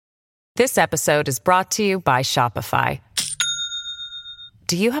This episode is brought to you by Shopify.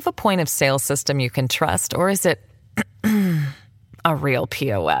 Do you have a point of sale system you can trust, or is it a real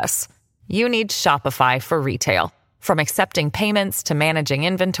POS? You need Shopify for retail. From accepting payments to managing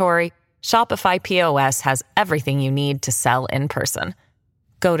inventory, Shopify POS has everything you need to sell in person.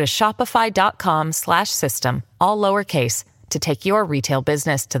 Go to shopify.com/system, all lowercase, to take your retail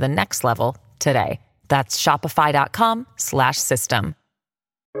business to the next level today. That's shopify.com/system.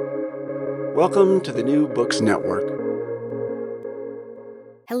 Welcome to the New Books Network.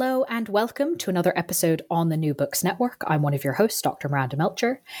 Hello and welcome to another episode on the New Books Network. I'm one of your hosts, Dr. Miranda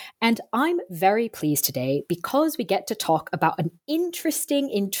Melcher, and I'm very pleased today because we get to talk about an interesting,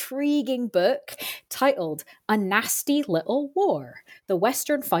 intriguing book titled A Nasty Little War: The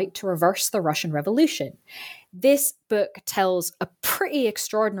Western Fight to Reverse the Russian Revolution. This book tells a pretty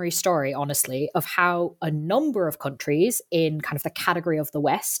extraordinary story, honestly, of how a number of countries in kind of the category of the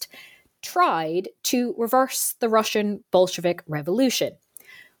West tried to reverse the Russian Bolshevik Revolution.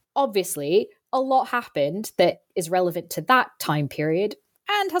 Obviously, a lot happened that is relevant to that time period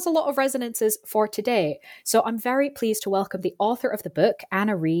and has a lot of resonances for today. So I'm very pleased to welcome the author of the book,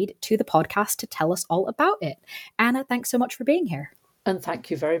 Anna Reid, to the podcast to tell us all about it. Anna, thanks so much for being here. And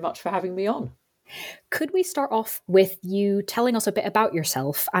thank you very much for having me on. Could we start off with you telling us a bit about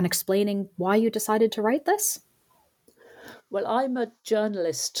yourself and explaining why you decided to write this? Well, I'm a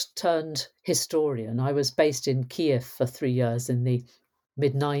journalist turned historian. I was based in Kiev for 3 years in the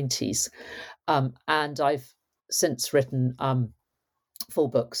mid-90s. And I've since written full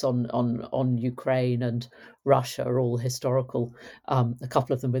books on Ukraine and Russia, all historical, a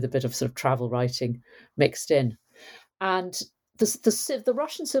couple of them with a bit of sort of travel writing mixed in. And the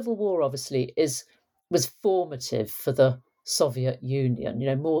Russian Civil War, obviously, was formative for the Soviet Union.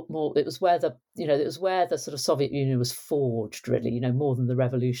 It was where the sort of Soviet Union was forged, really, more than the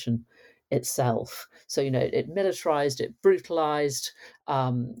revolution itself. So, it militarized, it brutalized,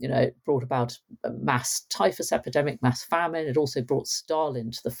 it brought about a mass typhus epidemic, mass famine. It also brought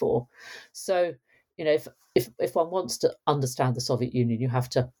Stalin to the fore. So, if one wants to understand the Soviet Union, you have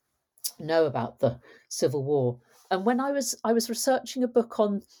to know about the Civil War. And when I was researching a book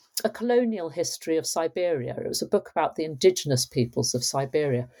on a colonial history of Siberia, it was a book about the indigenous peoples of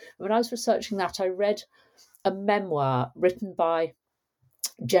Siberia. And when I was researching that, I read a memoir written by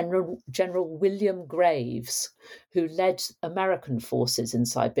General William Graves, who led American forces in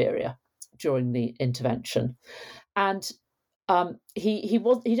Siberia during the intervention. And he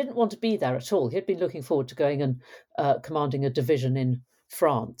didn't want to be there at all. He had been looking forward to going and commanding a division in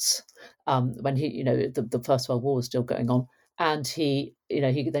France when the First World War was still going on, and he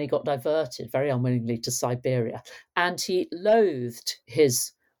got diverted very unwillingly to Siberia, and he loathed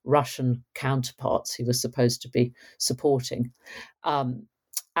his Russian counterparts he was supposed to be supporting, and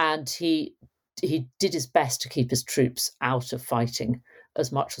he did his best to keep his troops out of fighting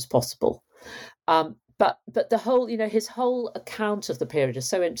as much as possible. But the whole, his whole account of the period is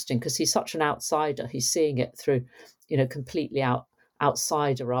so interesting because he's such an outsider. He's seeing it through, completely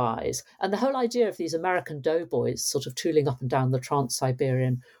outsider eyes. And the whole idea of these American doughboys sort of tooling up and down the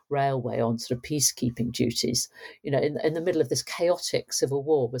Trans-Siberian Railway on sort of peacekeeping duties, in the middle of this chaotic civil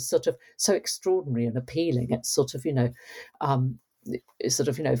war was sort of so extraordinary and appealing. It's sort of,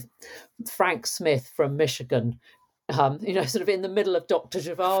 Frank Smith from Michigan, sort of in the middle of Dr.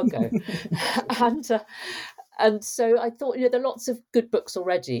 Zhivago. And so I thought, there are lots of good books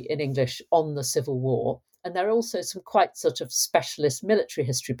already in English on the Civil War. And there are also some quite sort of specialist military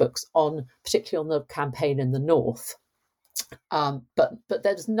history books particularly on the campaign in the north. But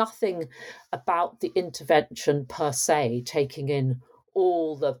there's nothing about the intervention per se, taking in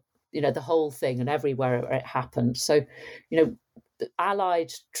all the whole thing and everywhere it happened. So, the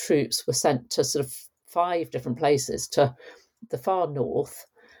Allied troops were sent to sort of 5 different places, to the far north,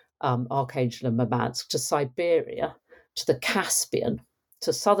 Archangel and Murmansk, to Siberia, to the Caspian,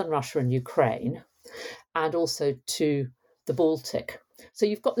 to southern Russia and Ukraine, and also to the Baltic. So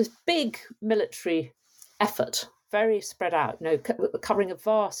you've got this big military effort, very spread out, covering a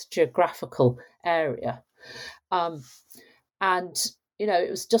vast geographical area. And it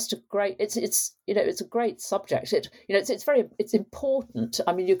was just a great. It's a great subject. It's important.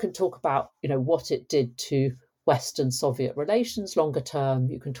 I mean, you can talk about what it did to Western Soviet relations longer term.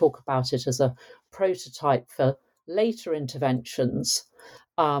 You can talk about it as a prototype for later interventions.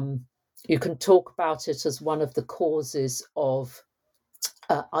 You can talk about it as one of the causes of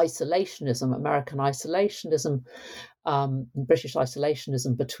isolationism, American isolationism, British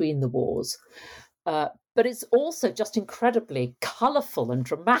isolationism between the wars. But it's also just incredibly colourful and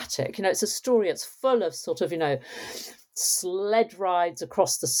dramatic. It's a story that's full of sort of, sled rides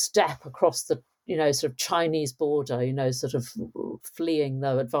across the steppe, across the sort of Chinese border, sort of fleeing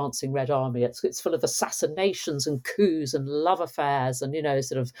the advancing Red Army. It's full of assassinations and coups and love affairs, and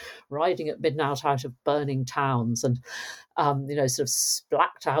sort of riding at midnight out of burning towns, and sort of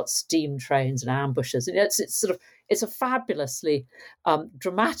blacked out steam trains and ambushes. And it's a fabulously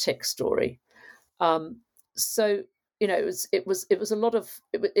dramatic story. So it was a lot of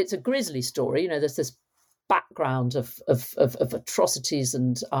it's a grisly story. There's this background of atrocities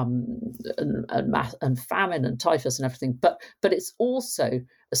and famine and typhus and everything, but it's also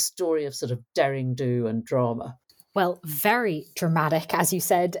a story of sort of daring do and drama. Well, very dramatic, as you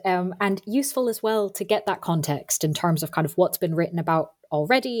said, and useful as well to get that context in terms of kind of what's been written about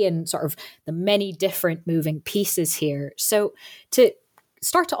already and sort of the many different moving pieces here. So to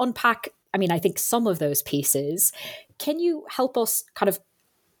start to unpack, I think some of those pieces, can you help us kind of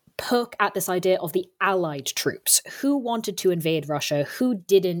poke at this idea of the Allied troops? Who wanted to invade Russia? Who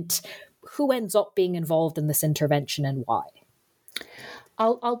didn't? Who ends up being involved in this intervention and why?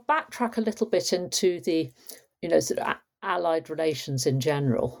 I'll backtrack a little bit into the, sort of Allied relations in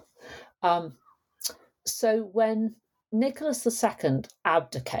general. So when Nicholas II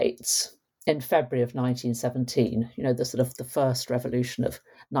abdicates in February of 1917, the sort of the first revolution of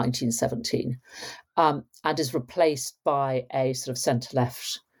 1917, and is replaced by a sort of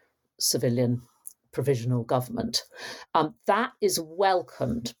centre-left civilian provisional government, that is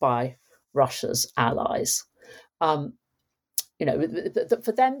welcomed by Russia's allies. For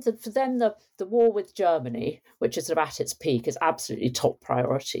them, the war with Germany, which is sort of at its peak, is absolutely top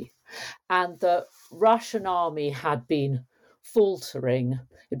priority. And the Russian army had been faltering,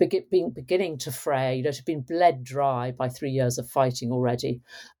 beginning to fray. It had been bled dry by 3 years of fighting already.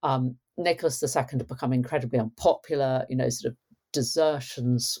 Nicholas II had become incredibly unpopular. Sort of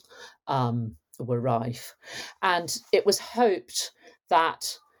desertions were rife, and it was hoped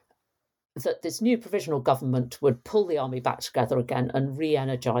that this new provisional government would pull the army back together again and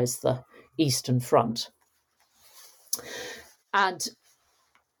re-energise the Eastern Front. And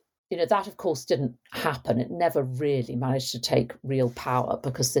that, of course, didn't happen. It never really managed to take real power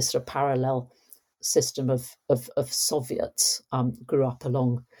because this sort of parallel system of Soviets grew up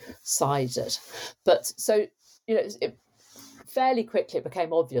alongside it. But so, it fairly quickly it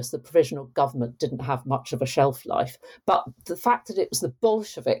became obvious the provisional government didn't have much of a shelf life. But the fact that it was the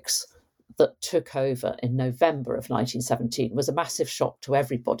Bolsheviks that took over in November of 1917 was a massive shock to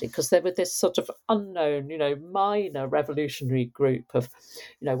everybody, because they were this sort of unknown, minor revolutionary group of,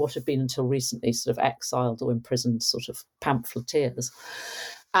 what had been until recently sort of exiled or imprisoned sort of pamphleteers.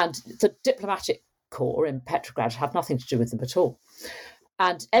 And the diplomatic corps in Petrograd had nothing to do with them at all.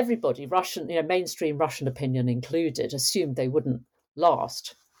 And everybody, Russian, mainstream Russian opinion included, assumed they wouldn't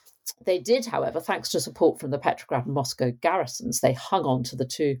last. They did, however, thanks to support from the Petrograd and Moscow garrisons. They hung on to the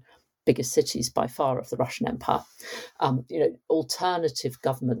two biggest cities by far of the Russian Empire. Alternative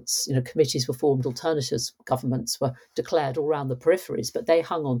governments, committees were formed, alternative governments were declared all around the peripheries, but they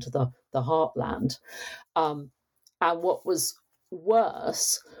hung on to the heartland. And what was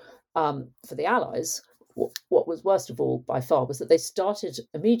worse for the Allies, what was worst of all by far, was that they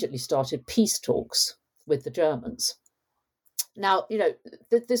immediately started peace talks with the Germans. Now,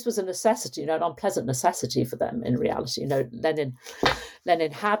 this was a necessity, an unpleasant necessity for them in reality. Lenin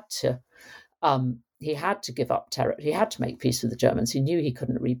had to, he had to give up territory. He had to make peace with the Germans. He knew he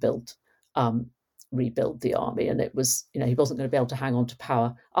couldn't rebuild the army, and it was, he wasn't going to be able to hang on to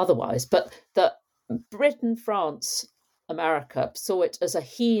power otherwise. But that Britain, France, America saw it as a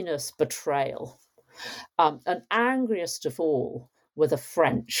heinous betrayal. And angriest of all were the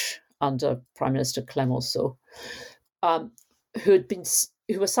French under Prime Minister Clemenceau, who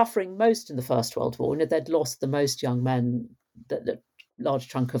were suffering most in the First World War. They'd lost the most young men. The large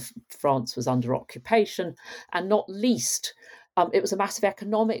chunk of France was under occupation, and not least, it was a massive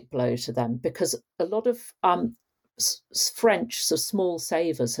economic blow to them, because a lot of French small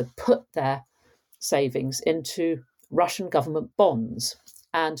savers had put their savings into Russian government bonds,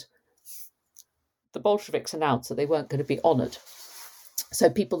 and the Bolsheviks announced that they weren't going to be honoured. So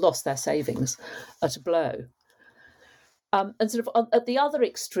people lost their savings at a blow. And sort of at the other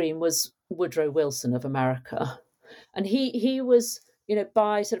extreme was Woodrow Wilson of America. And he was,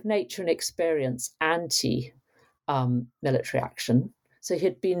 by sort of nature and experience, anti-military action. So he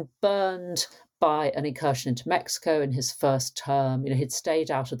had been burned by an incursion into Mexico in his first term. He'd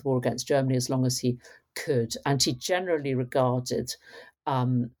stayed out of the war against Germany as long as he could. And he generally regarded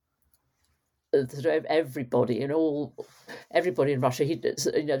everybody everybody in Russia.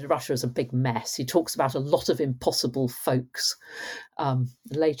 Russia is a big mess. He talks about a lot of impossible folks.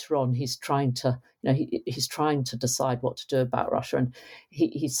 Later on, he's trying to he's trying to decide what to do about Russia, and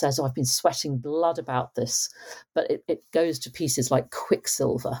he says, "I've been sweating blood about this, but it goes to pieces like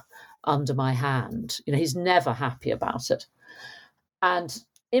quicksilver under my hand." He's never happy about it. And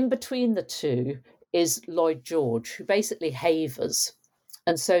in between the two is Lloyd George, who basically havers.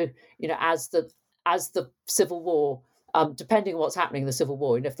 And so, as the Civil War, depending on what's happening in the Civil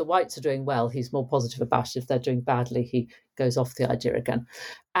War, if the whites are doing well, he's more positive about it. If they're doing badly, he goes off the idea again.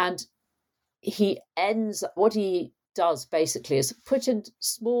 And what he does basically is put in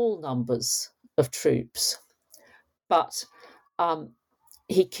small numbers of troops, but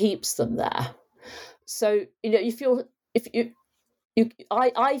he keeps them there. So,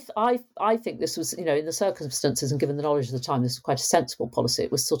 I think this was, in the circumstances and given the knowledge of the time, this was quite a sensible policy.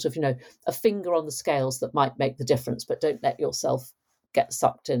 It was sort of, a finger on the scales that might make the difference, but don't let yourself get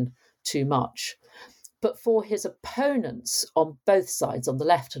sucked in too much. But for his opponents on both sides, on the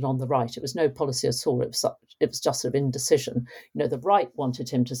left and on the right, it was no policy at all. It was just sort of indecision. The right wanted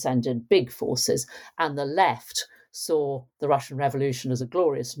him to send in big forces, and the left saw the Russian Revolution as a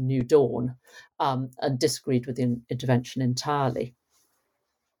glorious new dawn, and disagreed with the intervention entirely.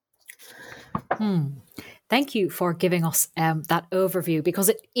 Thank you for giving us that overview, because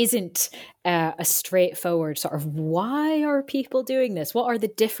it isn't a straightforward sort of, why are people doing this? What are the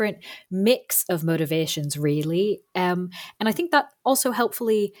different mix of motivations, really? And I think that also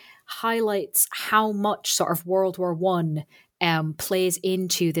helpfully highlights how much sort of World War I plays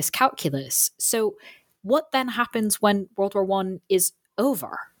into this calculus. So what then happens when World War I is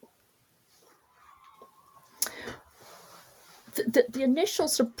over? The initial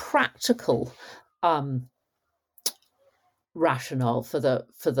sort of practical rationale for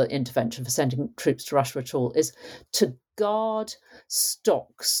the intervention, for sending troops to Russia at all, is to guard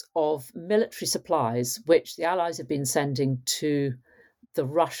stocks of military supplies which the Allies had been sending to the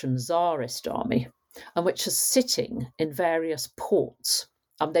Russian Tsarist army, and which are sitting in various ports.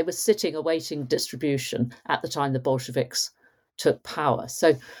 They were sitting awaiting distribution at the time the Bolsheviks took power.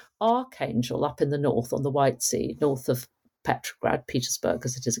 So Archangel, up in the north on the White Sea, north of Petersburg,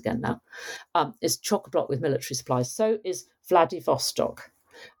 as it is again now, is chock-a-block with military supplies. So is Vladivostok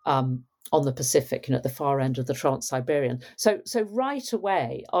on the Pacific, at the far end of the Trans-Siberian. So right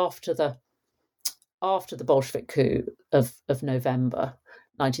away after the Bolshevik coup of November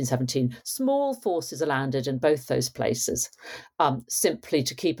 1917, small forces are landed in both those places, simply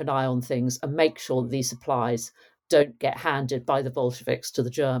to keep an eye on things and make sure that these supplies don't get handed by the Bolsheviks to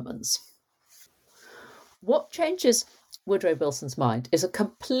the Germans. What changes Woodrow Wilson's mind is a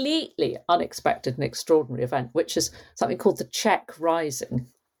completely unexpected and extraordinary event, which is something called the Czech Rising.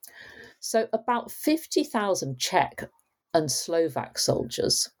 So about 50,000 Czech and Slovak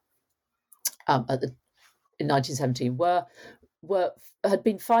soldiers in 1917 had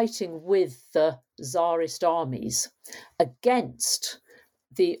been fighting with the Tsarist armies against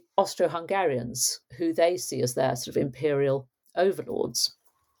the Austro-Hungarians, who they see as their sort of imperial overlords.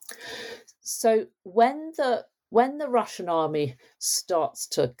 So when the Russian army starts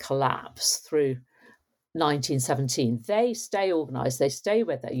to collapse through 1917, they stay organised, they stay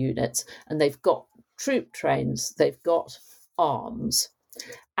with their units, and they've got troop trains, they've got arms,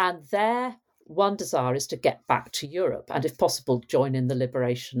 and their one desire is to get back to Europe and, if possible, join in the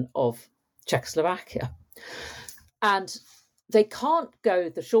liberation of Czechoslovakia. And they can't go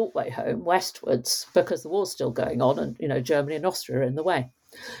the short way home westwards because the war's still going on, and Germany and Austria are in the way.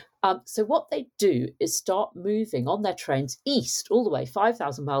 So what they do is start moving on their trains east, all the way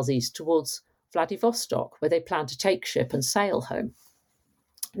 5,000 miles east towards Vladivostok, where they plan to take ship and sail home.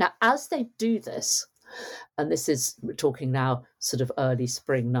 Now, as they do this, and we're talking now sort of early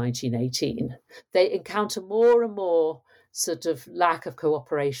spring 1918, they encounter more and more sort of lack of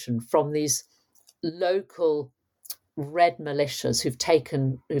cooperation from these local red militias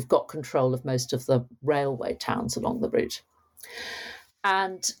who've got control of most of the railway towns along the route.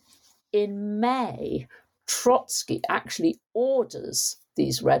 And in May, Trotsky actually orders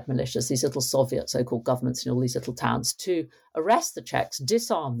these red militias, these little Soviet so-called governments in all these little towns, to arrest the Czechs,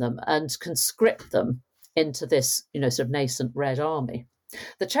 disarm them, and conscript them into this, sort of nascent Red Army.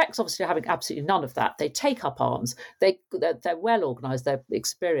 The Czechs obviously are having absolutely none of that. They take up arms. They're well organised. They're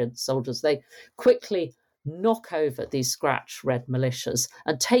experienced soldiers. They quickly knock over these scratch red militias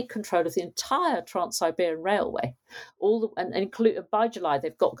and take control of the entire Trans-Siberian Railway. By July,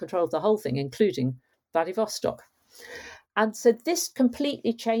 they've got control of the whole thing, including Vladivostok. And so this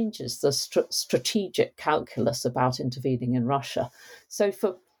completely changes the strategic calculus about intervening in Russia. So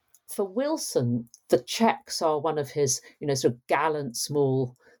for for Wilson, the Czechs are one of his, sort of gallant,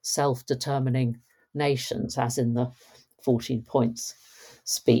 small, self-determining nations, as in the 14 Points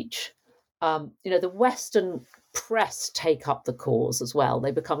speech. The Western press take up the cause as well.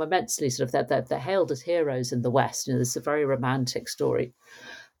 They become immensely sort of, they're hailed as heroes in the West. This is a very romantic story.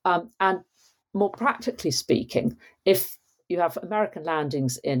 And more practically speaking, if you have American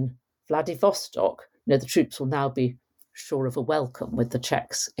landings in Vladivostok, the troops will now be sure of a welcome with the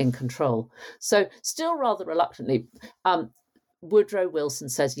Czechs in control. So still rather reluctantly, Woodrow Wilson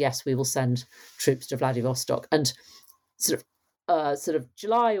says, yes, we will send troops to Vladivostok. And sort of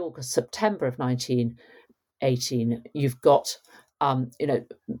July, August, September of 1918, you've got,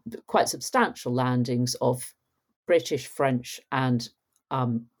 quite substantial landings of British, French, and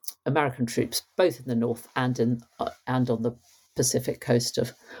American troops, both in the north and on the Pacific coast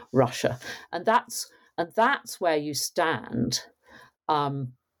of Russia, and that's where you stand,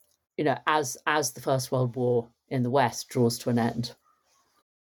 as the First World War in the West draws to an end.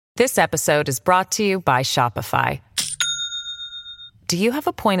 This episode is brought to you by Shopify. Do you have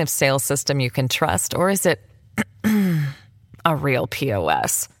a point of sale system you can trust, or is it a real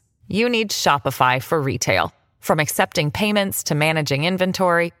POS? You need Shopify for retail. From accepting payments to managing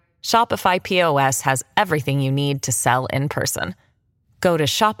inventory, Shopify POS has everything you need to sell in person. Go to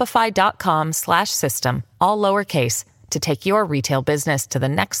shopify.com/system, all lowercase, to take your retail business to the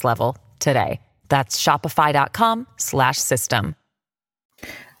next level today. That's shopify.com/system.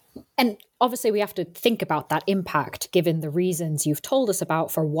 And obviously, we have to think about that impact given the reasons you've told us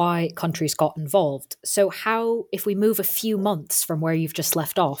about for why countries got involved. So how, if we move a few months from where you've just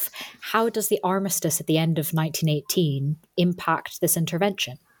left off, how does the armistice at the end of 1918 impact this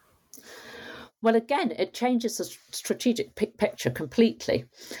intervention? Well, again, it changes the strategic picture completely.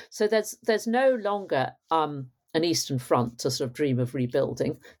 So there's no longer an Eastern Front to sort of dream of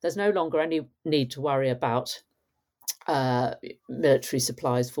rebuilding. There's no longer any need to worry about military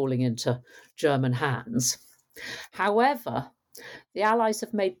supplies falling into German hands. However, the Allies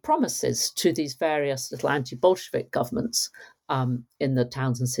have made promises to these various little anti-Bolshevik governments in the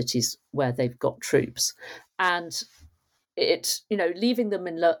towns and cities where they've got troops, and leaving them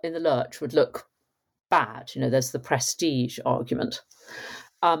in the lurch would look bad. There's the prestige argument.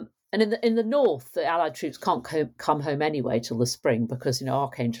 And in the north, the Allied troops can't come home anyway till the spring because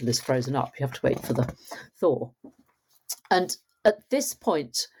Archangel is frozen up. You have to wait for the thaw. And at this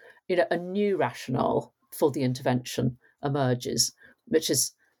point, a new rationale for the intervention emerges, which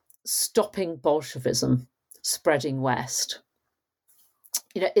is stopping Bolshevism spreading west.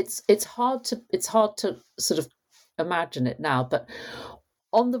 It's hard to sort of imagine it now, but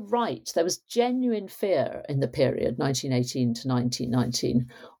on the right, there was genuine fear in the period 1918 to 1919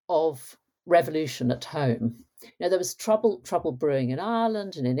 of revolution at home. There was trouble brewing in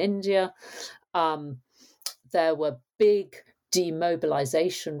Ireland and in India. There were big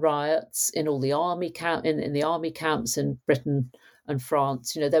demobilization riots in all the army in the army camps in Britain and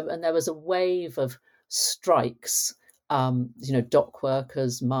France. And there was a wave of strikes. Dock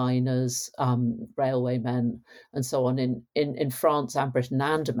workers, miners, railwaymen, and so on in France and Britain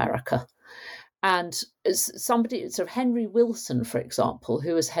and America. And somebody, sort of Henry Wilson, for example,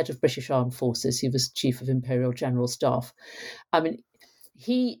 who was head of British Armed Forces, he was Chief of Imperial General Staff. I mean,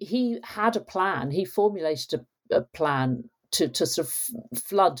 he had a plan. He formulated a plan to sort of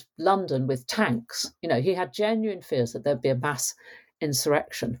flood London with tanks. He had genuine fears that there'd be a mass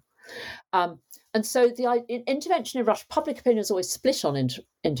insurrection. And so the intervention in Russia, public opinion is always split on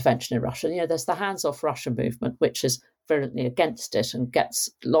intervention in Russia. There's the hands-off Russia movement, which is virulently against it and gets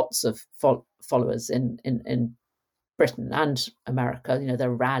lots of followers in Britain and America.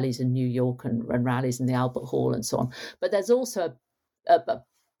 There are rallies in New York and rallies in the Albert Hall and so on. But there's also a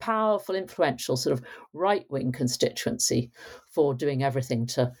powerful, influential sort of right-wing constituency for doing everything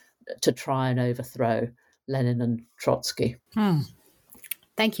to try and overthrow Lenin and Trotsky.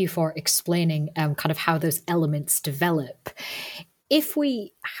 Thank you for explaining kind of how those elements develop. If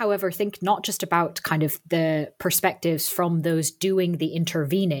we, however, think not just about kind of the perspectives from those doing the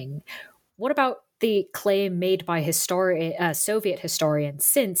intervening, what about the claim made by Soviet historians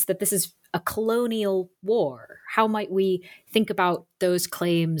since that this is a colonial war? How might we think about those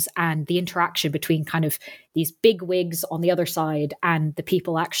claims and the interaction between kind of these big wigs on the other side and the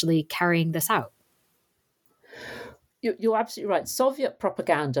people actually carrying this out? You're absolutely right. Soviet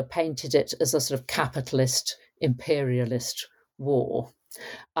propaganda painted it as a sort of capitalist, imperialist war.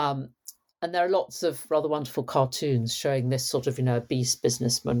 And there are lots of rather wonderful cartoons showing this sort of, a beast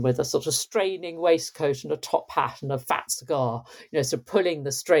businessman with a sort of straining waistcoat and a top hat and a fat cigar, sort of pulling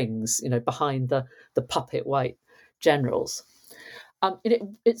the strings, behind the puppet white generals.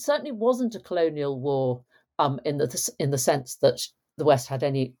 It certainly wasn't a colonial war in the sense that the West had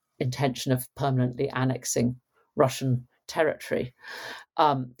any intention of permanently annexing Russian territory.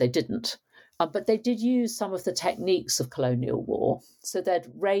 They didn't. But they did use some of the techniques of colonial war. So they'd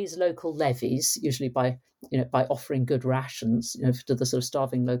raise local levies, usually by offering good rations, to the sort of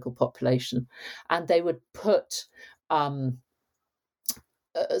starving local population, and they would put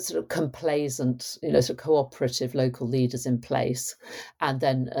sort of complaisant, sort of cooperative local leaders in place, and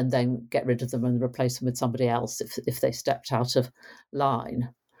then get rid of them and replace them with somebody else if they stepped out of line.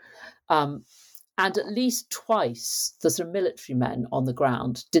 And at least twice, the sort of military men on the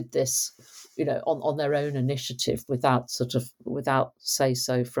ground did this, on their own initiative, without say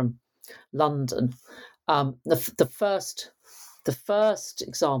so from London. The first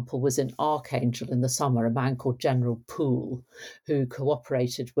example was in Archangel in the summer, a man called General Poole, who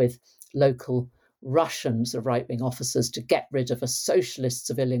cooperated with local Russian sort of right-wing officers to get rid of a socialist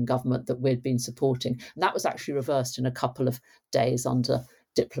civilian government that we'd been supporting. And that was actually reversed in a couple of days under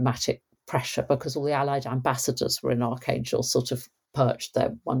diplomatic pressure, because all the Allied ambassadors were in Archangel, sort of perched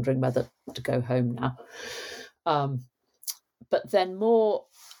there, wondering whether to go home now. But then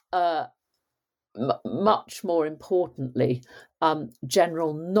much more importantly,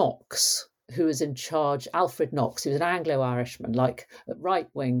 General Knox, who was in charge, Alfred Knox, who was an Anglo-Irishman, like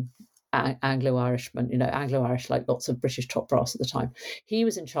right-wing Anglo-Irishman, Anglo-Irish like lots of British top brass at the time. He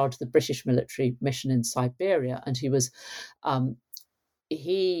was in charge of the British military mission in Siberia, and he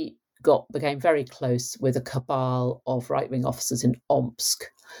became very close with a cabal of right-wing officers in Omsk,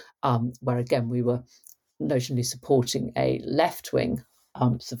 where again we were notionally supporting a left-wing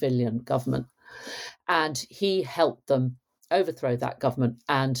civilian government. And he helped them overthrow that government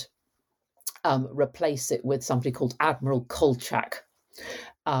and replace it with somebody called Admiral Kolchak,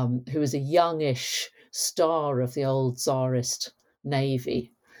 who was a youngish star of the old Tsarist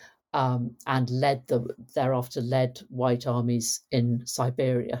navy, and thereafter led white armies in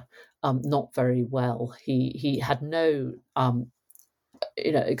Siberia. Not very well. He had no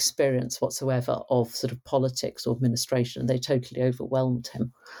experience whatsoever of sort of politics or administration. They totally overwhelmed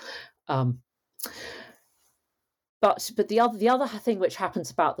him. But the other thing which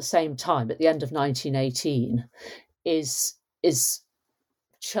happens about the same time, at the end of 1918, is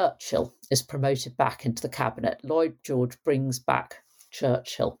Churchill is promoted back into the cabinet. Lloyd George brings back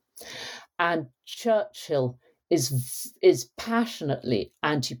Churchill, and Churchill is passionately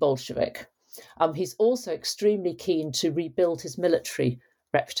anti-Bolshevik. He's also extremely keen to rebuild his military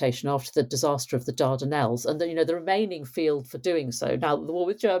reputation after the disaster of the Dardanelles, and the remaining field for doing so, now that the war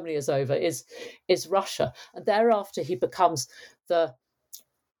with Germany is over, is Russia. And thereafter he becomes the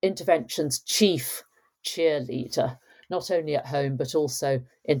intervention's chief cheerleader, not only at home but also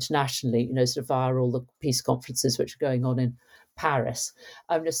internationally, sort of via all the peace conferences which are going on in Paris.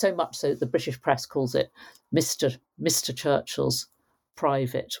 So much so that the British press calls it Mr. Churchill's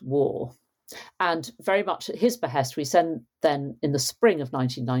private war. And very much at his behest, we send then in the spring of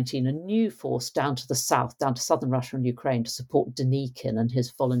 1919 a new force down to the south, down to southern Russia and Ukraine, to support Denikin and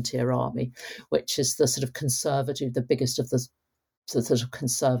his volunteer army, which is the sort of conservative, the biggest of the sort of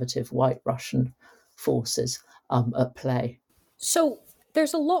conservative white Russian forces at play. So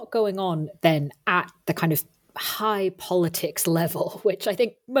there's a lot going on then at the kind of high politics level, which I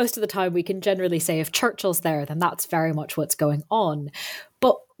think most of the time we can generally say if Churchill's there, then that's very much what's going on.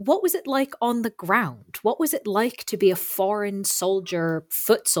 But what was it like on the ground? What was it like to be a foreign soldier,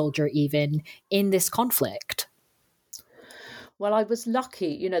 foot soldier even, in this conflict? Well, I was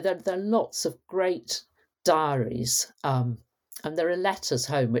lucky. There are lots of great diaries, and there are letters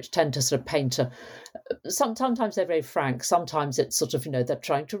home which tend to sort of paint sometimes they're very frank, sometimes it's sort of, they're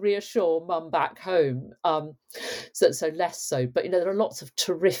trying to reassure mum back home. So less so. But, there are lots of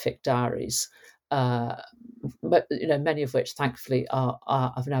terrific diaries, but, many of which thankfully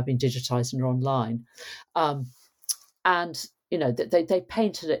have now been digitized and are online. And, they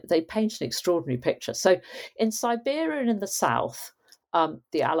paint an extraordinary picture. So in Siberia and in the south,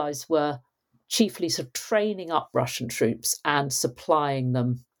 the Allies were chiefly sort of training up Russian troops and supplying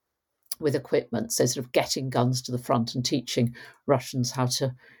them with equipment, so sort of getting guns to the front and teaching Russians how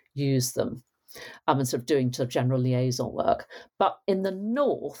to use them, and sort of doing sort of general liaison work. But in the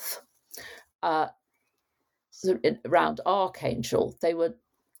north, around Archangel, they were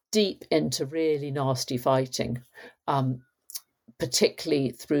deep into really nasty fighting,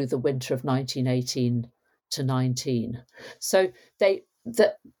 particularly through the winter of 1918 to 19. So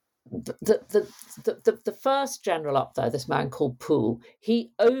the first general up there, this man called Poole,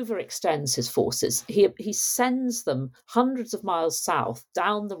 he overextends his forces. He sends them hundreds of miles south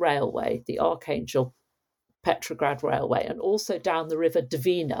down the railway, the Archangel Petrograd Railway, and also down the river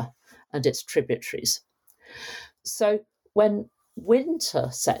Dvina and its tributaries. So when winter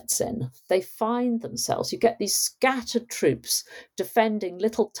sets in, they find themselves, you get these scattered troops defending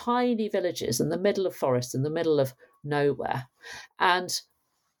little tiny villages in the middle of forest, in the middle of nowhere. And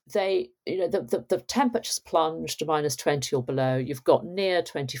they, the temperature's plunged to -20 or below. You've got near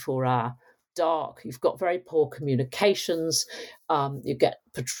 24-hour dark. You've got very poor communications. You get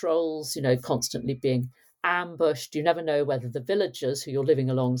patrols, constantly being ambushed. You never know whether the villagers who you're living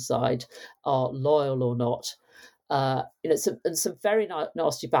alongside are loyal or not. Some very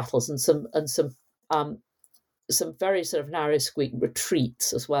nasty battles, and some very sort of narrow squeak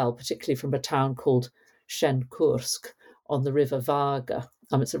retreats as well, particularly from a town called Shenkursk on the river Varga.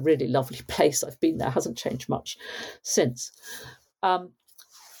 It's a really lovely place. I've been there; hasn't changed much since.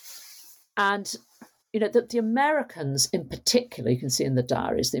 And the Americans in particular, you can see in the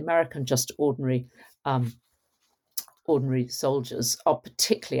diaries, the American just ordinary soldiers are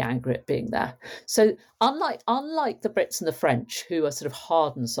particularly angry at being there. So unlike the Brits and the French, who are sort of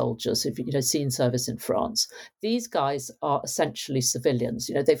hardened soldiers who've seen service in France, these guys are essentially civilians.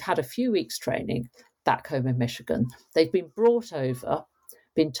 They've had a few weeks training back home in Michigan. They've been brought over,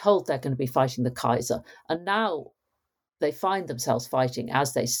 been told they're going to be fighting the Kaiser, and now they find themselves fighting,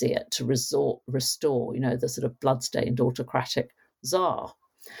 as they see it, to restore, the sort of bloodstained autocratic Tsar.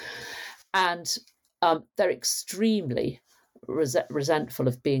 And they're extremely resentful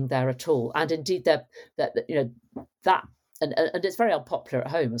of being there at all. And indeed, and it's very unpopular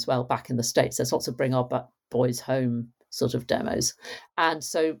at home as well, back in the States. There's lots of bring our boys home sort of demos. And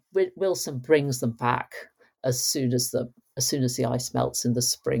so Wilson brings them back as soon as the ice melts in the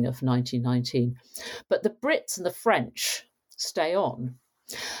spring of 1919. But the Brits and the French stay on,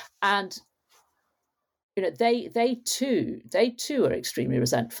 and they too are extremely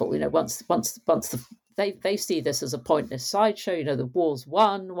resentful. Once they see this as a pointless sideshow. The war's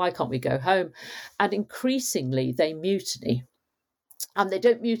won. Why can't we go home? And increasingly they mutiny. And they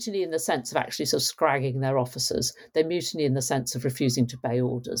don't mutiny in the sense of actually sort of scragging their officers. They mutiny in the sense of refusing to obey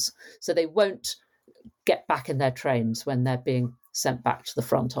orders. So they won't get back in their trains when they're being sent back to the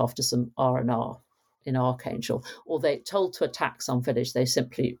front after some R&R in Archangel, or they're told to attack some village. They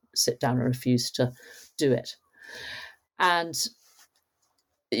simply sit down and refuse to do it. And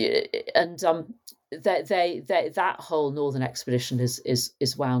that whole northern expedition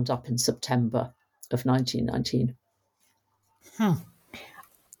is wound up in September of 1919.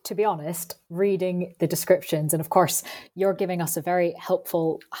 To be honest, reading the descriptions, and of course, you're giving us a very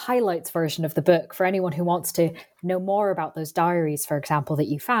helpful highlights version of the book for anyone who wants to know more about those diaries, for example, that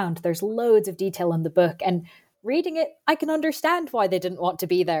you found. There's loads of detail in the book, and reading it, I can understand why they didn't want to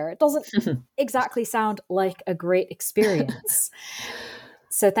be there. It doesn't exactly sound like a great experience.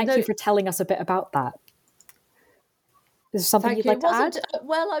 So thank you for telling us a bit about that. Is there something you'd like to add?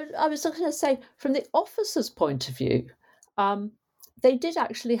 Well, I was going to say, from the officer's point of view, they did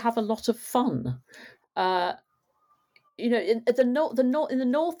actually have a lot of fun. In the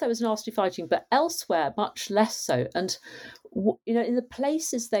north there was nasty fighting, but elsewhere much less so. And in the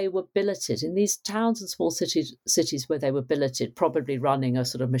places they were billeted, in these towns and small cities where they were billeted, probably running a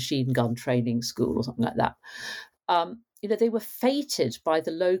sort of machine gun training school or something like that, they were feted by the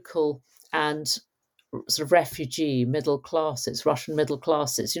local and sort of refugee middle classes, Russian middle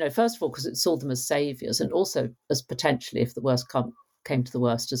classes. First of all, because it saw them as saviours, and also as potentially, if the worst came to the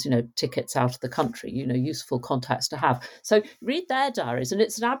worst, as tickets out of the country, useful contacts to have. So read their diaries, and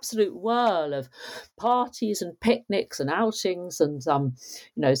it's an absolute whirl of parties and picnics and outings, and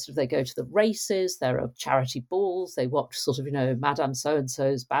sort of they go to the races, there are charity balls, they watch sort of Madame so and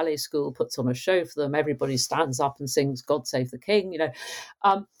so's ballet school puts on a show for them, everybody stands up and sings God Save the King.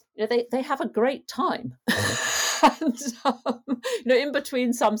 They have a great time. And, in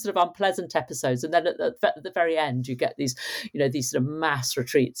between some sort of unpleasant episodes, and then at the very end, you get these sort of mass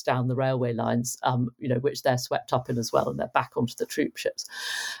retreats down the railway lines, which they're swept up in as well, and they're back onto the troop ships.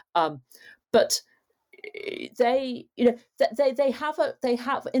 But they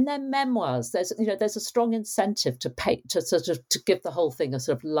have in their memoirs. There's a strong incentive to give the whole thing a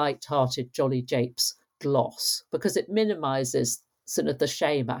sort of light-hearted, jolly japes gloss, because it minimises sort of the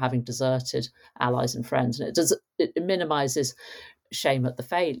shame at having deserted allies and friends, and it minimises shame at the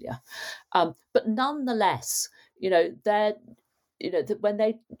failure. But nonetheless, when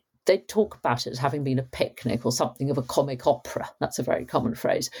they talk about it as having been a picnic or something of a comic opera, that's a very common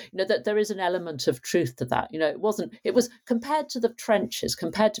phrase, that there is an element of truth to that. It was compared to the trenches,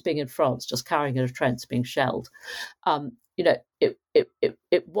 compared to being in France, just carrying in a trench being shelled. It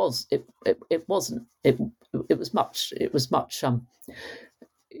was much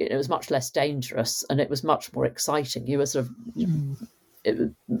it was much less dangerous and it was much more exciting. You were sort of, it was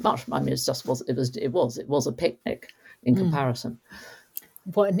much. I mean, it was a picnic in comparison.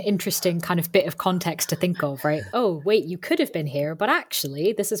 What an interesting kind of bit of context to think of, right? Oh, wait, you could have been here, but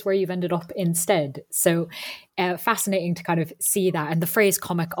actually, this is where you've ended up instead. So fascinating to kind of see that. And the phrase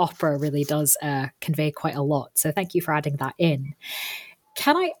comic opera really does convey quite a lot. So thank you for adding that in.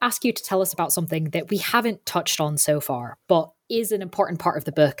 Can I ask you to tell us about something that we haven't touched on so far, but is an important part of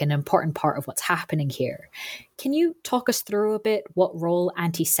the book, an important part of what's happening here? Can you talk us through a bit what role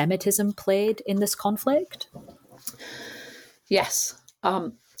anti-Semitism played in this conflict? Yes.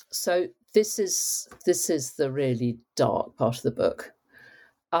 So this is the really dark part of the book.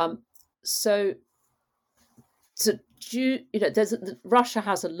 Russia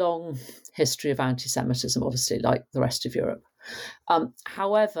has a long history of anti-Semitism, obviously, like the rest of Europe.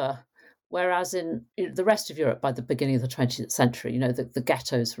 However, whereas in the rest of Europe by the beginning of the 20th century, the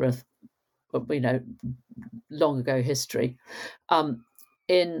ghettos were, long ago history.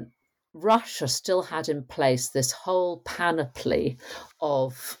 In Russia still had in place this whole panoply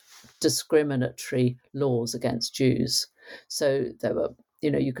of discriminatory laws against Jews. So there were,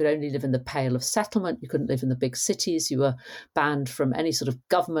 you could only live in the Pale of Settlement. You couldn't live in the big cities. You were banned from any sort of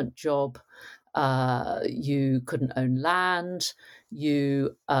government job. You couldn't own land.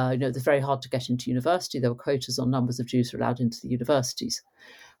 It was very hard to get into university. There were quotas on numbers of Jews who were allowed into the universities.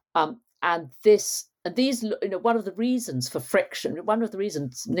 These, one of the reasons for friction, one of the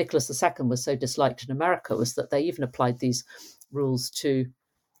reasons Nicholas II was so disliked in America was that they even applied these rules to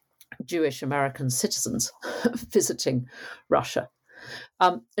Jewish American citizens visiting Russia.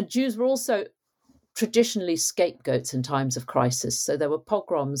 And Jews were also traditionally scapegoats in times of crisis. So there were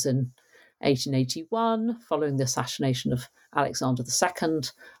pogroms in 1881, following the assassination of Alexander II,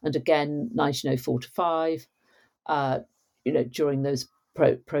 and again 1904 to 5, during those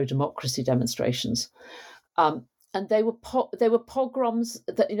pro-democracy demonstrations, and they were pogroms.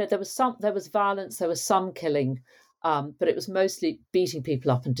 That there was violence, there was some killing, but it was mostly beating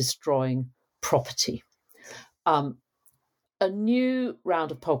people up and destroying property. A new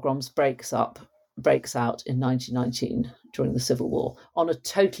round of pogroms breaks out in 1919 during the Civil War on a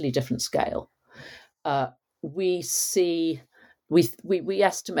totally different scale. We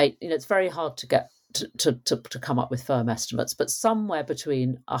estimate. It's very hard to get to come up with firm estimates, but somewhere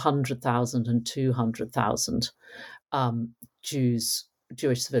between 100,000 and 200,000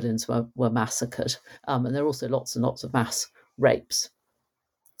 Jewish civilians were massacred, and there are also lots and lots of mass rapes.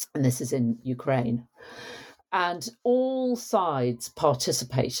 And this is in Ukraine, and all sides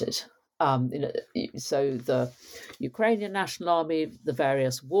participated. So the Ukrainian National Army, the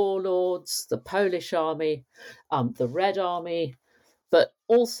various warlords, the Polish Army, the Red Army, but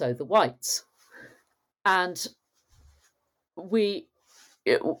also the Whites. And the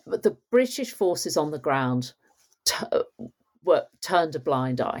British forces on the ground turned a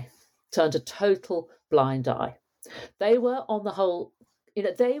total blind eye. They were, on the whole,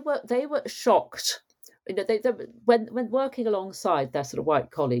 they were shocked. When working alongside their sort of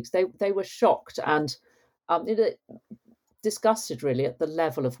white colleagues, they were shocked and disgusted really at the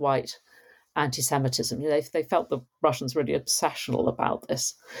level of white anti-Semitism. They felt the Russians really obsessional about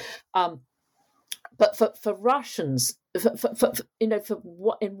this. But for Russians, in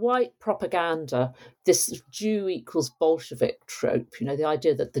white propaganda, this Jew equals Bolshevik trope, the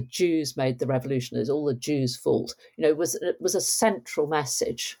idea that the Jews made the revolution, is all the Jews' fault, was a central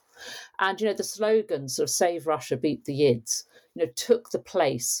message. And, the slogan sort of "Save Russia, beat the Yids," took the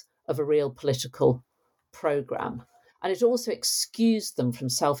place of a real political program. And it also excused them from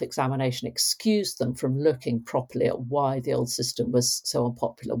self-examination, excused them from looking properly at why the old system was so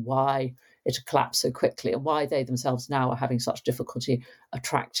unpopular, why it had collapsed so quickly, and why they themselves now are having such difficulty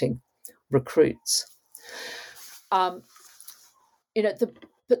attracting recruits. But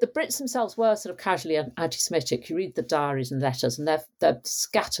the Brits themselves were sort of casually anti-Semitic. You read the diaries and letters, and they're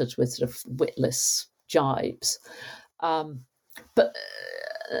scattered with sort of witless jibes. They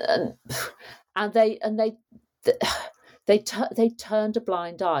turned a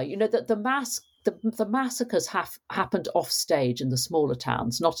blind eye. That the massacres happened off stage in the smaller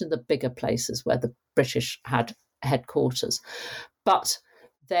towns, not in the bigger places where the British had headquarters. But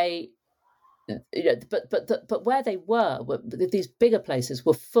but where they were these bigger places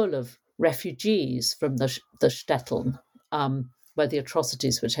were full of refugees from the Shtetl, where the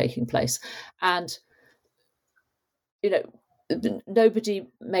atrocities were taking place, and nobody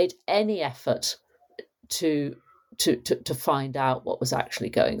made any effort to find out what was actually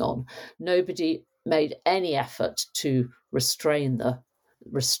going on. Nobody made any effort to restrain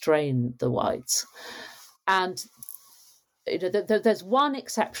the whites, and there's one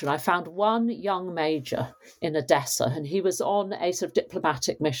exception. I found one young major in Odessa, and he was on a sort of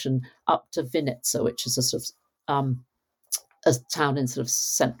diplomatic mission up to Vinnytsia, which is a sort of a town in sort of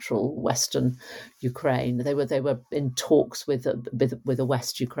central western Ukraine. They were in talks with a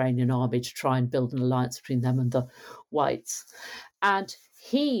West Ukrainian army to try and build an alliance between them and the Whites, and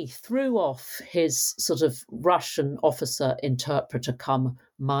he threw off his sort of Russian officer interpreter come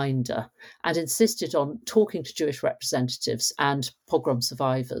minder and insisted on talking to Jewish representatives and pogrom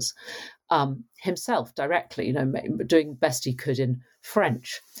survivors himself directly, doing best he could in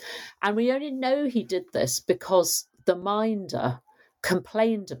French. And we only know he did this because the minder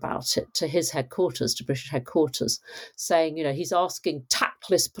complained about it to his headquarters, to British headquarters, saying, he's asking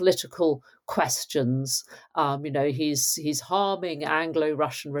tactless political questions. He's harming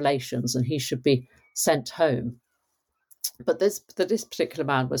Anglo-Russian relations, and he should be sent home. But this particular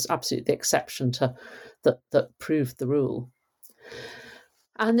man was absolutely the exception to that proved the rule.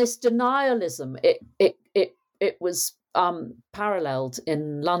 And this denialism, it was paralleled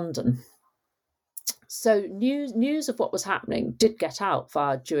in London. So news of what was happening did get out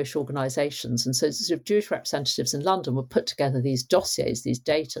via Jewish organisations. And so sort of Jewish representatives in London would put together these dossiers, these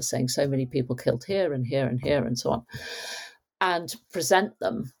data saying so many people killed here and here and here and so on, and present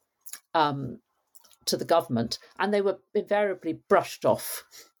them to the government. And they were invariably brushed off.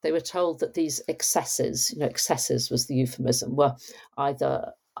 They were told that these excesses was the euphemism, were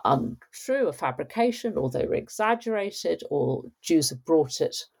either untrue, a fabrication, or they were exaggerated, or Jews had brought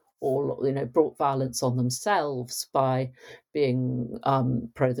it, or brought violence on themselves by being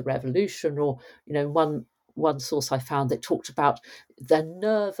pro the revolution, or one source I found that talked about the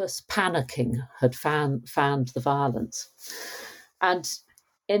nervous panicking had fanned the violence. And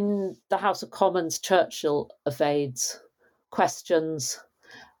in the House of Commons, Churchill evades questions,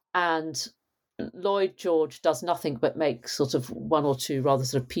 and Lloyd George does nothing but make sort of one or two rather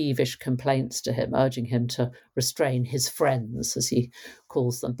sort of peevish complaints to him, urging him to restrain his friends, as he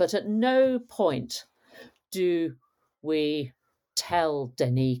calls them. But at no point do we tell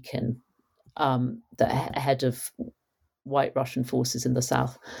Denikin, the head of White Russian forces in the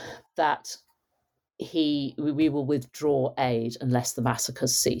south, that we will withdraw aid unless the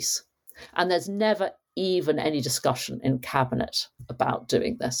massacres cease. And there's never even any discussion in cabinet about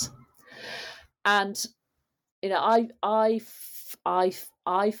doing this. And I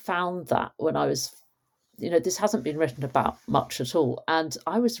found that when I was, this hasn't been written about much at all, and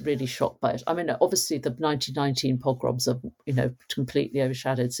I was really shocked by it. I mean, obviously the 1919 pogroms are completely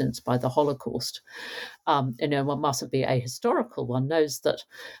overshadowed since by the Holocaust. One mustn't be ahistorical. One knows that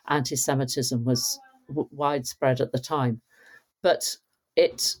anti-Semitism was widespread at the time, but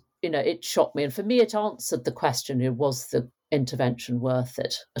it shocked me, and for me it answered the question: was the intervention worth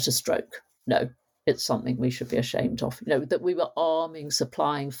it at a stroke? No, it's something we should be ashamed of. That we were arming,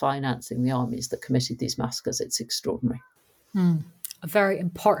 supplying, financing the armies that committed these massacres. It's extraordinary. A very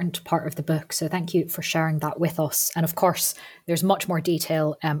important part of the book. So thank you for sharing that with us. And of course, there's much more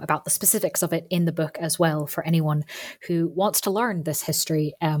detail about the specifics of it in the book as well for anyone who wants to learn this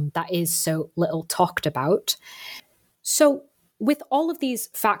history that is so little talked about. So with all of these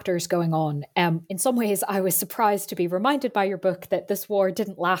factors going on, in some ways, I was surprised to be reminded by your book that this war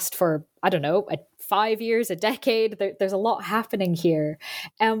didn't last for, 5 years, a decade. There's a lot happening here.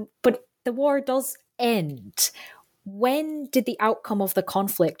 But the war does end. When did the outcome of the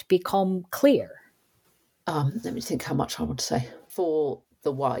conflict become clear? Let me think how much I want to say. For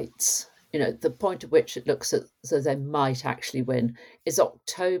the Whites, the point at which it looks as though they might actually win is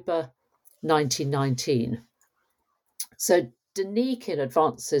October 1919. So Denikin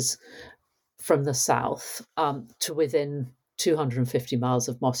advances from the south to within 250 miles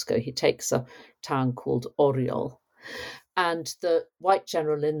of Moscow. He takes a town called Oryol. And the White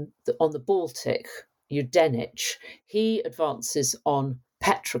general on the Baltic, Yudenich, he advances on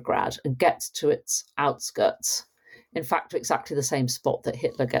Petrograd and gets to its outskirts. In fact, exactly the same spot that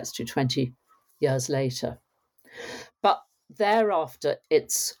Hitler gets to 20 years later. But thereafter,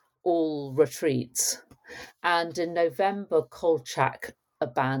 it's all retreats. And in November, Kolchak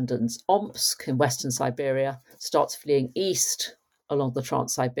abandons Omsk in Western Siberia, starts fleeing east along the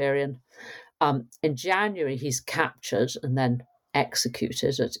Trans-Siberian. In January, he's captured and then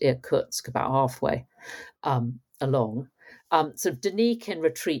executed at Irkutsk, about halfway along. So Denikin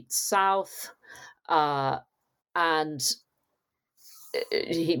retreats south, and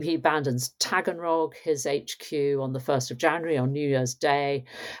he abandons Taganrog, his HQ, on the 1st of January, on New Year's Day.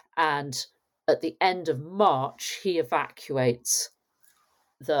 And at the end of March, he evacuates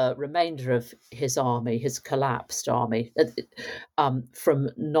the remainder of his army, his collapsed army, from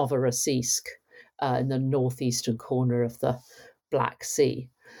Novorossiysk, in the northeastern corner of the Black Sea.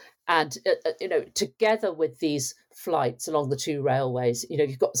 And, together with these flights along the two railways,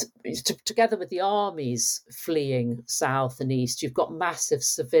 you've got, together with the armies fleeing south and east, you've got massive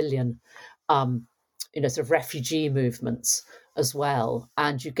civilian, sort of refugee movements as well.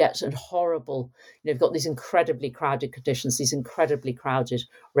 And you get a horrible, you've got these incredibly crowded conditions, these incredibly crowded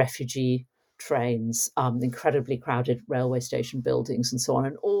refugee trains, incredibly crowded railway station buildings and so on.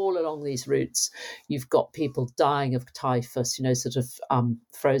 And all along these routes, you've got people dying of typhus, sort of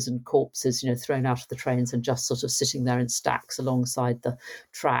frozen corpses, thrown out of the trains and just sort of sitting there in stacks alongside the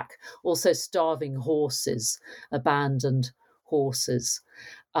track. Also starving horses, abandoned horses.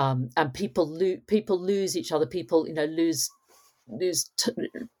 And people lose each other. People,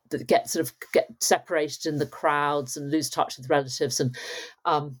 get separated in the crowds and lose touch with relatives. And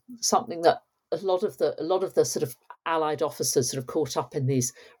something that a lot of the sort of Allied officers sort of caught up in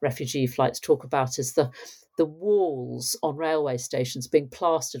these refugee flights talk about is the walls on railway stations being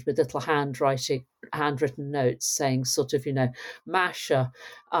plastered with little handwritten notes saying sort of, Masha,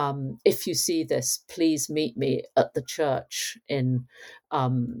 if you see this, please meet me at the church in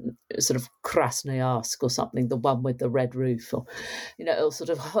sort of Krasnoyarsk or something, the one with the red roof, or, or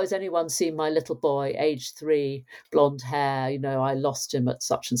sort of, has anyone seen my little boy, age 3, blonde hair, I lost him at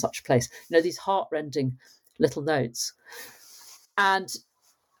such and such place. These heartrending little notes. And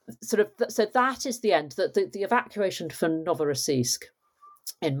so that is the end. The evacuation from Novorossiysk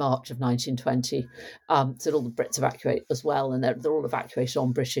in March of 1920. So all the Brits evacuate as well, and they're all evacuated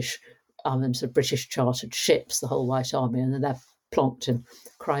on British and sort of British chartered ships, the whole White Army, and then they're plonked in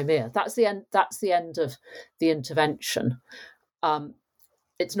Crimea. That's the end. That's the end of the intervention.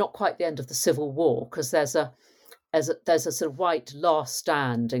 It's not quite the end of the Civil War, because there's a sort of white last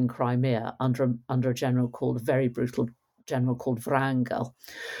stand in Crimea under a very brutal general called Wrangel.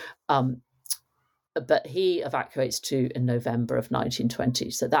 But he evacuates too in November of 1920.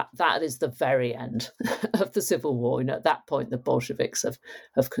 So that is the very end of the Civil War. At that point, the Bolsheviks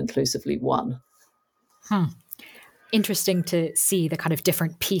have conclusively won. Interesting to see the kind of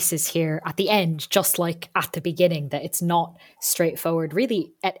different pieces here at the end, just like at the beginning, that it's not straightforward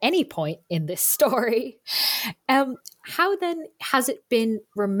really at any point in this story. How then has it been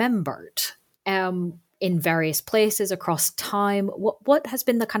remembered in various places across time? What has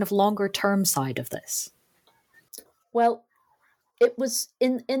been the kind of longer term side of this? Well, it was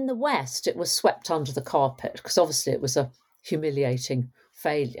in the West, it was swept under the carpet because obviously it was a humiliating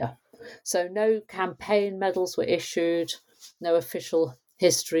failure. So no campaign medals were issued, no official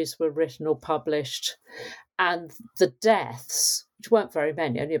histories were written or published, and the deaths, which weren't very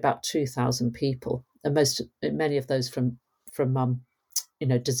many, only about 2,000 people, and many of those from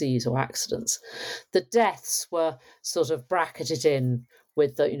disease or accidents. The deaths were sort of bracketed in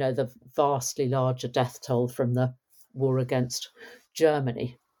with the vastly larger death toll from the war against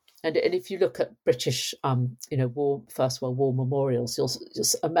Germany. And if you look at British, First World War memorials, you'll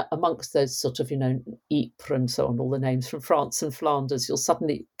amongst those sort of, Ypres and so on, all the names from France and Flanders, you'll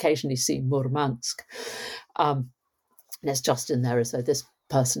suddenly occasionally see Murmansk. And it's just in there as though this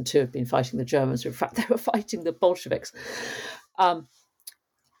person too had been fighting the Germans. In fact, they were fighting the Bolsheviks. And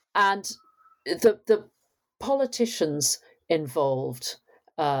the politicians involved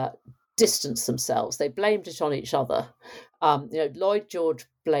distanced themselves. They blamed it on each other. Lloyd George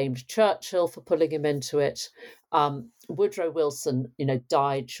blamed Churchill for pulling him into it. Woodrow Wilson,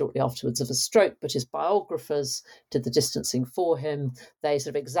 died shortly afterwards of a stroke, but his biographers did the distancing for him. They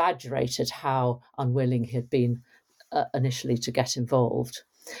sort of exaggerated how unwilling he had been initially to get involved.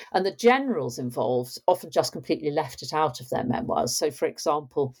 And the generals involved often just completely left it out of their memoirs. So, for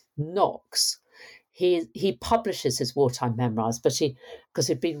example, Knox, he publishes his wartime memoirs, but because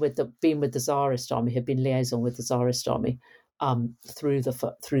he'd been with the Tsarist army, he'd been liaison with the Tsarist army through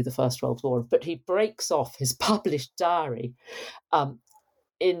the First World War. But he breaks off his published diary at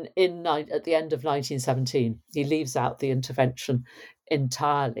the end of 1917. He leaves out the intervention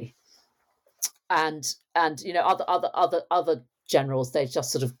entirely, and other generals, they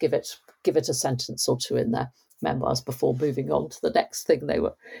just sort of give it a sentence or two in their memoirs before moving on to the next thing they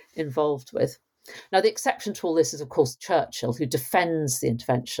were involved with. Now, the exception to all this is, of course, Churchill, who defends the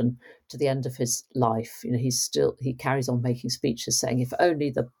intervention to the end of his life. He carries on making speeches saying, if only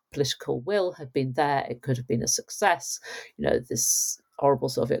the political will had been there, it could have been a success. This horrible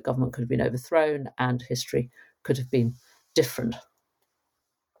Soviet government could have been overthrown and history could have been different.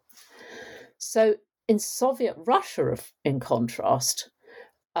 So in Soviet Russia, in contrast,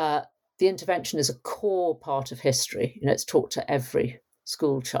 the intervention is a core part of history. It's taught to every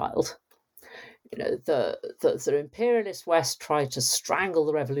school child. the sort of imperialist West tried to strangle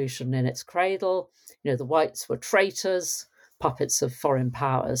the revolution in its cradle. The whites were traitors, puppets of foreign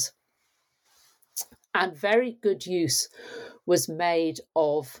powers. And very good use was made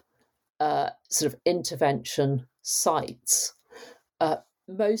of sort of intervention sites,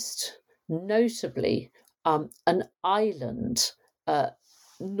 most notably an island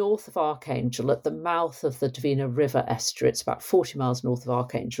north of Archangel at the mouth of the Dvina River estuary. It's about 40 miles north of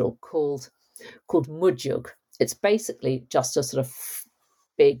Archangel, called Mudjug. It's basically just a sort of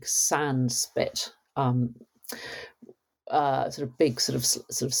big sand spit, sort of big, sort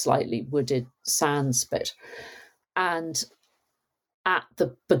of slightly wooded sand spit. And at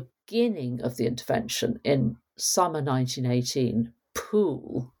the beginning of the intervention in summer 1918,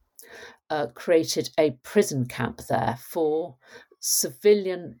 Poole created a prison camp there for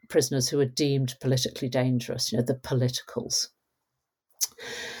civilian prisoners who were deemed politically dangerous, the politicals.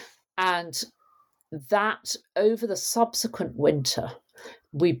 And that over the subsequent winter,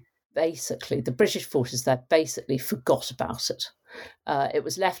 the British forces there basically forgot about it. It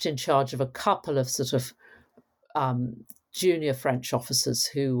was left in charge of a couple of sort of junior French officers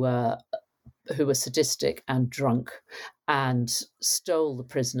who were sadistic and drunk and stole the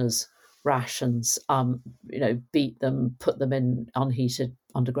prisoners' rations, beat them, put them in unheated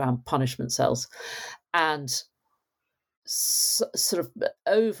underground punishment cells, and sort of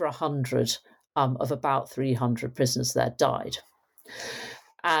over 100 of about 300 prisoners there died.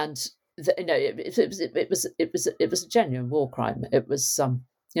 And it was a genuine war crime. It was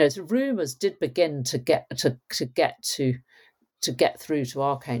rumours did begin to get through to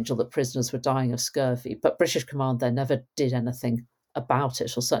Archangel that prisoners were dying of scurvy, but British command there never did anything about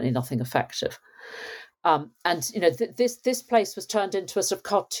it, or certainly nothing effective. This place was turned into a sort of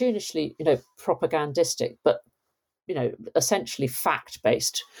cartoonishly, propagandistic, but essentially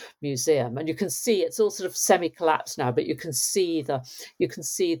fact-based museum. And you can see it's all sort of semi-collapsed now, but you can see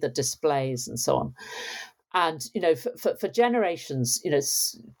the displays and so on. And for generations,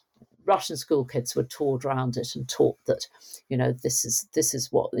 Russian school kids were toured around it and taught that, this is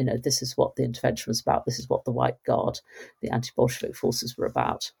what the intervention was about. This is what the White Guard, the anti-Bolshevik forces, were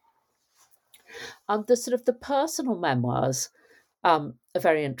about. The personal memoirs are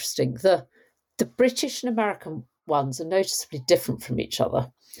very interesting. The British and American ones are noticeably different from each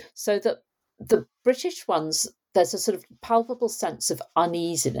other, so that the British ones, there's a sort of palpable sense of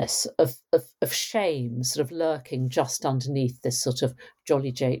uneasiness, of shame, sort of lurking just underneath this sort of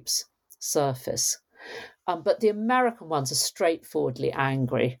jolly japes surface. But the American ones are straightforwardly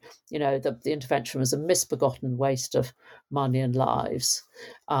angry. The intervention was a misbegotten waste of money and lives.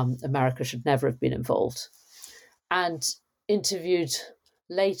 America should never have been involved. And interviewed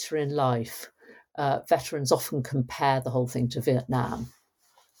later in life, veterans often compare the whole thing to Vietnam.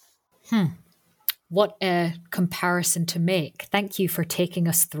 What a comparison to make. Thank you for taking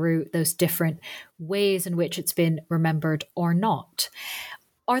us through those different ways in which it's been remembered or not.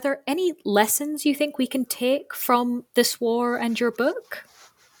 Are there any lessons you think we can take from this war and your book?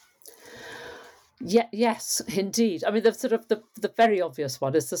 Yeah, yes, indeed. I mean, the very obvious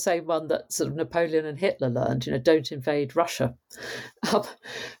one is the same one that sort of Napoleon and Hitler learned. Don't invade Russia.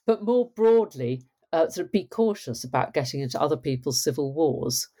 But more broadly, sort of be cautious about getting into other people's civil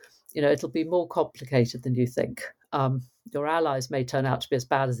wars. It'll be more complicated than you think. Your allies may turn out to be as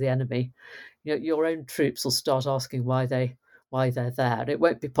bad as the enemy. Your own troops will start asking why they're there, and it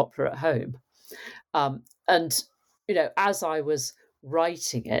won't be popular at home. As I was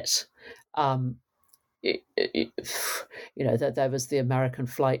writing it, there was the American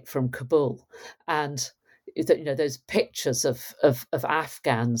flight from Kabul, and those pictures of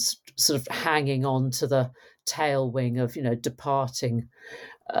Afghans sort of hanging on to the tail wing of departing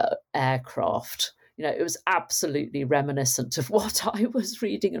aircraft. It was absolutely reminiscent of what I was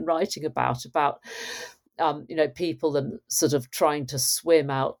reading and writing about people and sort of trying to swim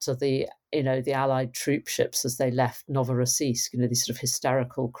out to the Allied troop ships as they left Novorossiysk, these sort of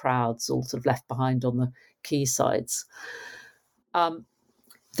hysterical crowds all sort of left behind on the quaysides.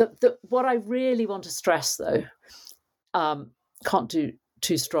 What I really want to stress, though, can't do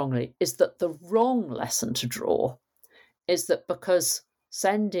too strongly, is that the wrong lesson to draw is that because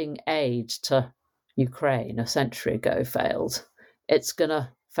sending aid to Ukraine a century ago failed, it's going to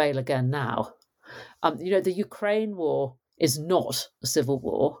fail again now. The Ukraine war is not a civil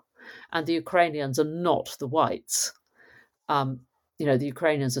war, and the Ukrainians are not the whites. The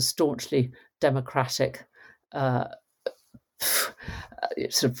Ukrainians are staunchly democratic, sort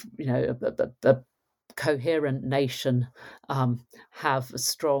of, a coherent nation, have a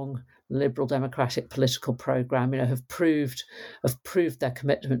strong Liberal Democratic political programme, have proved their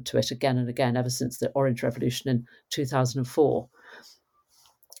commitment to it again and again ever since the Orange Revolution in 2004.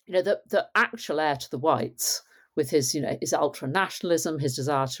 The actual heir to the Whites, with his ultra-nationalism, his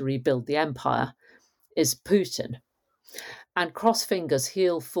desire to rebuild the empire, is Putin. And cross fingers,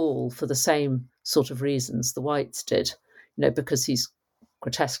 he'll fall for the same sort of reasons the Whites did, because he's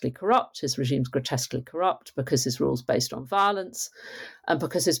grotesquely corrupt, his regime's grotesquely corrupt, because his rule's based on violence, and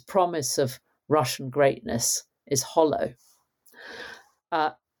because his promise of Russian greatness is hollow.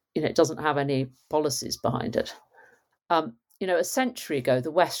 It doesn't have any policies behind it. A century ago,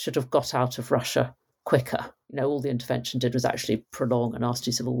 the West should have got out of Russia quicker. All the intervention did was actually prolong a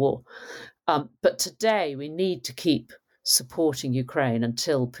nasty civil war. But today, we need to keep supporting Ukraine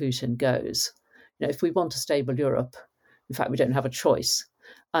until Putin goes. If we want a stable Europe, in fact, we don't have a choice.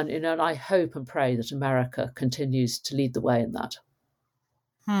 And I hope and pray that America continues to lead the way in that.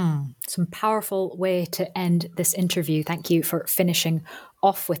 Some powerful way to end this interview. Thank you for finishing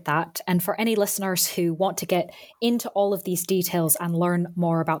off with that. And for any listeners who want to get into all of these details and learn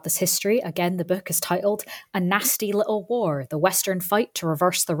more about this history, again, the book is titled A Nasty Little War, The Western Fight to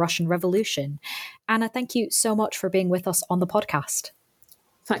Reverse the Russian Revolution. Anna, thank you so much for being with us on the podcast.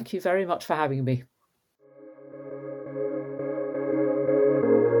 Thank you very much for having me.